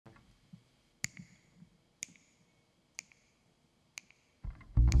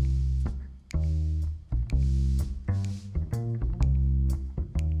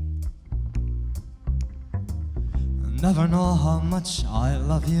Never know how much I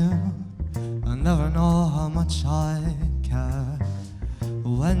love you. I never know how much I care.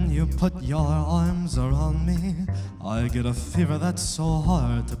 When you put your arms around me, I get a fever that's so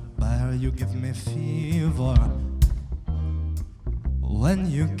hard to bear. You give me fever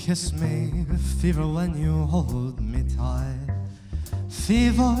when you kiss me, fever when you hold me tight.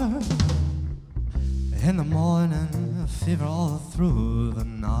 Fever in the morning, fever all through the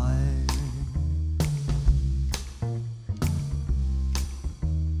night.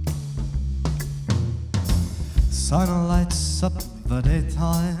 Sun lights up the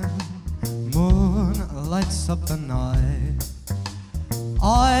daytime, moon lights up the night.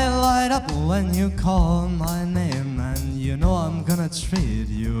 I light up when you call my name, and you know I'm gonna treat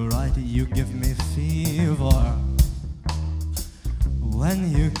you right. You give me fever when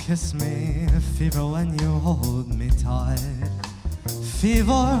you kiss me, fever when you hold me tight.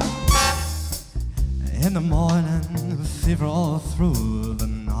 Fever in the morning, fever all through the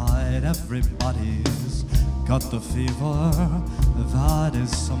night. Everybody's got the fever, that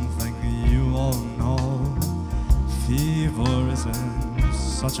is something you all know. Fever isn't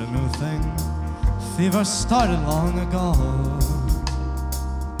such a new thing, fever started long ago.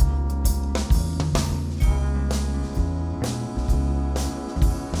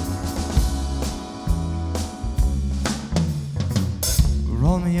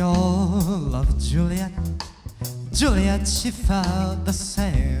 Romeo loved Juliet, Juliet, she felt the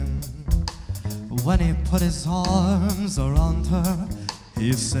same. When he put his arms around her,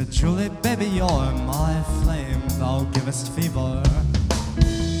 he said, Julie, baby, you're my flame, thou givest fever.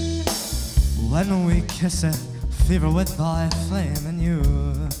 When we kiss it, fever with thy flame in you.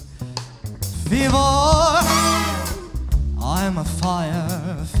 Fever, I'm a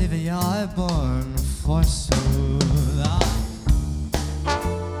fire, fever, yeah, I burn forsooth.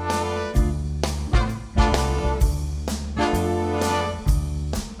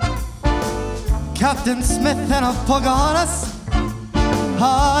 Captain Smith and a Pocahontas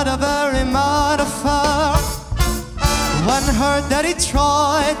had a very mad affair. When her daddy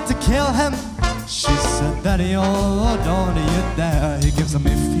tried to kill him, she said, Daddy, oh, don't you dare. He gives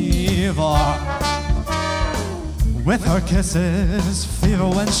me fever with her kisses, fever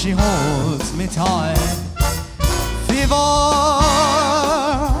when she holds me tight. Fever,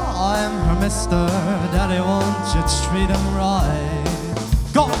 I'm her mister, Daddy, won't you treat him right?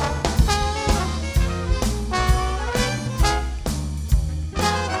 Go!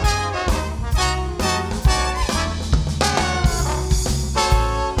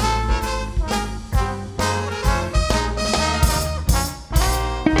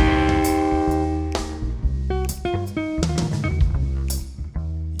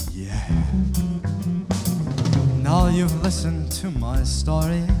 Now you've listened to my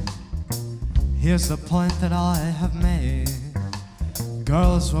story. Here's the point that I have made.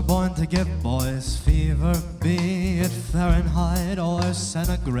 Girls were born to give boys fever, be it Fahrenheit or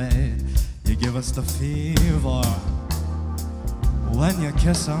centigrade. You give us the fever when you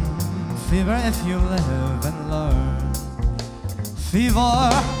kiss 'em, fever if you live and learn.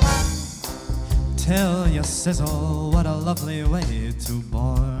 Fever till you sizzle, what a lovely way to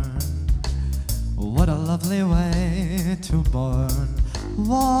burn. What a lovely way to burn.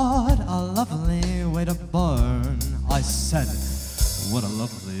 What a lovely way to burn. I said, what a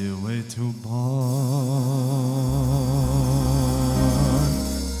lovely way to burn.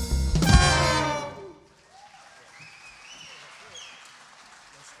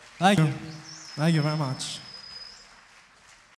 Thank you. Thank you very much.